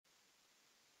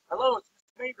Hello, it's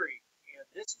Mr. Mabry, and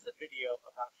this is a video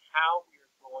about how we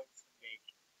are going to make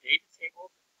data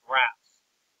tables and graphs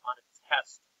on a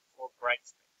test for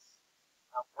Brightspace.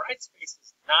 Now, Brightspace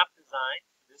is not designed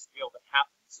for this to be able to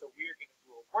happen, so we are going to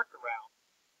do a workaround,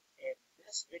 and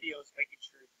this video is making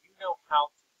sure you know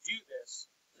how to do this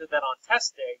so that on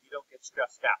test day you don't get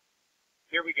stressed out.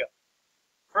 Here we go.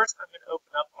 First, I'm going to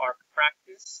open up our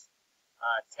practice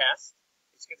test.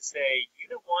 It's going to say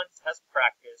Unit 1 Test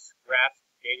Practice Graph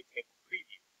Data Table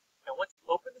Preview. Now, once you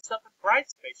open this up in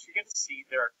Brightspace, you're going to see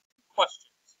there are two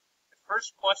questions. The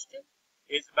first question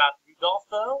is about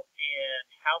Rudolfo and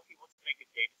how he wants to make a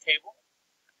data table.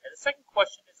 And the second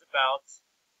question is about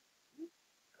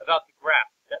the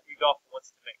graph that Rudolfo wants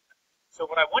to make. So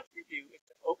what I want you to do is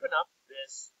to open up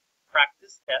this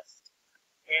practice test,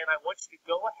 and I want you to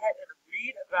go ahead and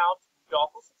read about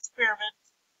Rudolfo's experiment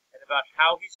and about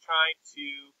how he's trying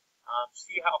to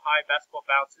see how high basketball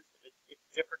bounces if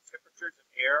different temperatures of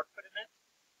air are put in it.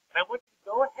 And I want you to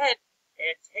go ahead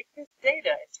and take this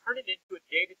data and turn it into a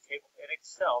data table in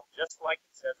Excel, just like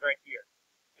it says right here.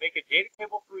 Make a data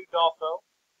table for Rudolfo,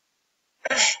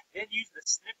 then use the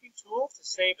snipping tool to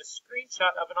save a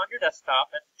screenshot of it on your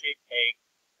desktop as a JPEG,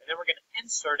 and then we're going to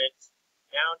insert it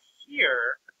down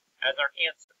here as our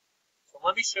answer. So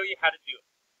let me show you how to do it.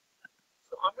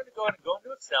 So I'm going to go ahead and go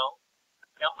into Excel.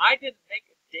 Now, I didn't make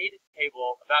a data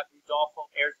table about Rudolfo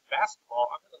Ayers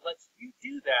basketball. I'm going to let you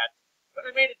do that, but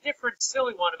I made a different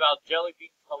silly one about jelly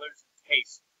bean colors and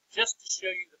taste, just to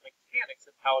show you the mechanics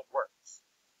of how it works.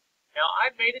 Now,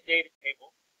 I've made a data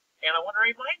table, and I want to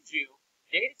remind you,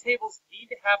 data tables need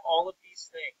to have all of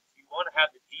these things. You want to have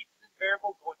the dependent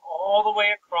variable going all the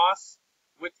way across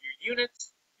with your units.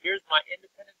 Here's my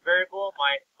independent variable,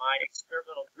 my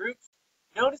experimental groups.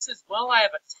 Notice as well I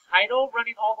have a title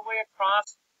running all the way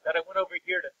across that I went over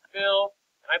here to fill,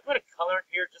 and I put a color in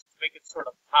here just to make it sort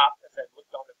of pop as I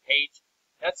looked on the page.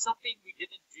 That's something we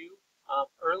didn't do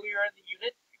earlier in the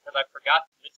unit because I forgot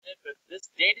to mention it, but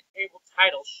this data table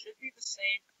title should be the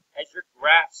same as your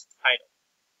graph's title.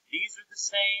 These are the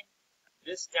same.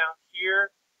 This down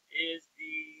here is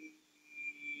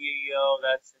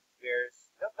that's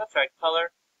embarrassing. Nope, that's right,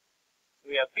 color. So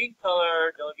we have bean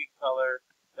color, jelly bean color,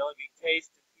 jelly bean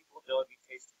taste and people, jelly bean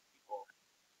taste and people,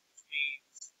 which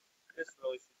means this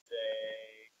really should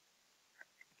say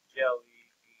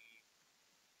jelly bean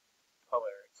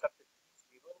color, except it needs to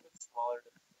be a little bit smaller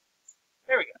than this.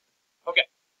 There we go. Okay,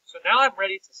 so now I'm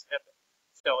ready to snip it.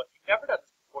 So if you've never done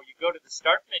this before, you go to the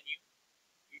Start menu,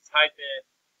 you type in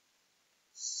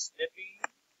Snipping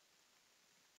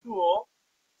Tool,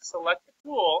 select the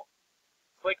tool,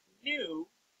 click New,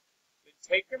 then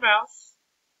take your mouse,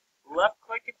 left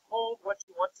click and hold what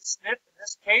you want to snip. In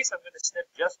this case, I'm going to snip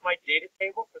just my data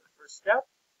table for the first step.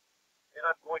 Then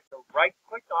I'm going to right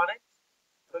click on it,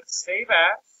 click Save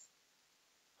As.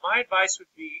 My advice would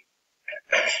be,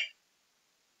 here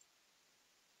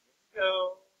we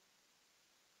go,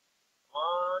 come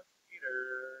on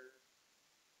computer.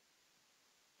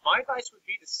 My advice would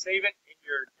be to save it in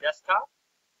your desktop,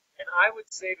 and I would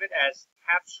save it as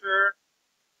Capture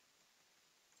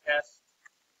Test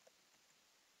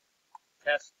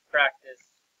Practice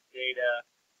Data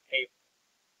Table.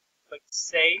 Click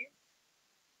Save.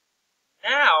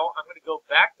 Now I'm going to go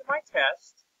back to my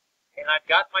test, and I've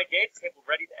got my data table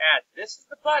ready to add. This is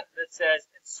the button that says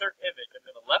Insert Image. I'm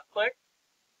going to left click,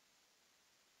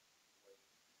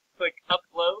 click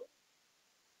Upload,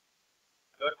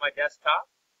 go to my desktop,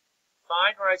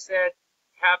 find where I said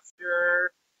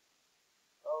Capture,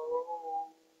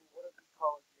 what do we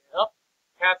call it here? Oh,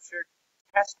 Capture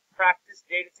Test Practice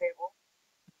Data Table.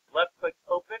 Left click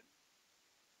Open,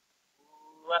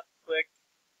 left click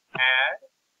Add,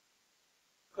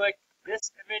 click This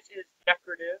Image is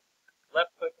Decorative,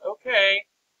 left click OK,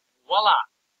 voila,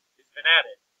 it's been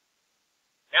added.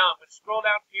 Now I'm going to scroll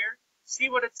down here, see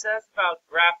what it says about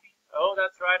graphing. Oh,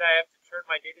 that's right, I have to turn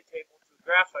my data table into a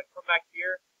graph, so I come back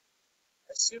here.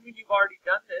 Assuming you've already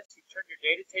done this, you turn your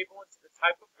data table into the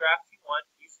type of graph you want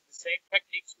using the same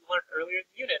techniques we learned earlier in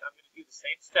the unit. I'm going to do the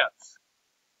same steps.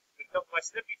 I'm going to come to my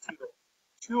snipping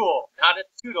tool, not a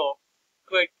toodle.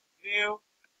 Click New,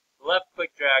 left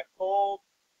click, drag, hold,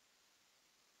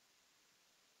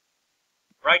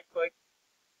 right click,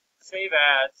 Save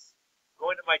As.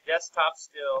 Going to my desktop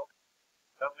still,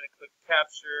 so I'm going to click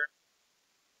Capture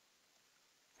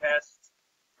Test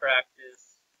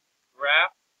Practice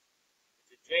Graph.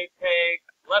 JPEG,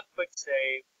 left click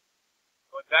Save,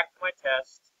 going back to my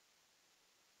test,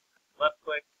 left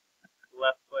click,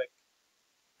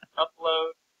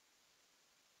 Upload,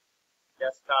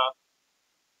 desktop,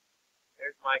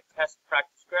 there's my test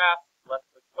practice graph, left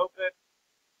click Open,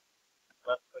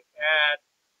 left click add,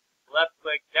 left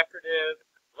click decorative,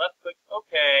 left click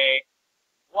OK.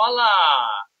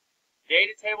 Voila!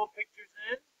 Data table picture's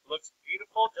in, looks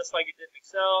beautiful just like it did in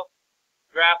Excel.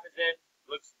 Graph is in,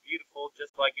 looks beautiful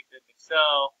just like it did in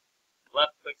Excel.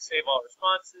 Left click save all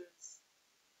responses.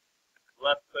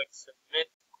 Left click submit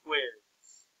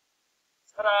quiz.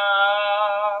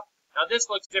 Ta-da! Now this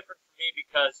looks different for me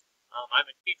because I'm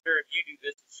a teacher. If you do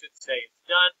this, it should say it's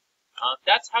done.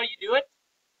 That's how you do it.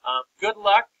 Good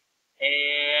luck,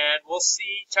 and we'll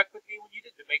see. Check with me when you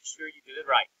did to make sure you did it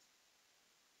right.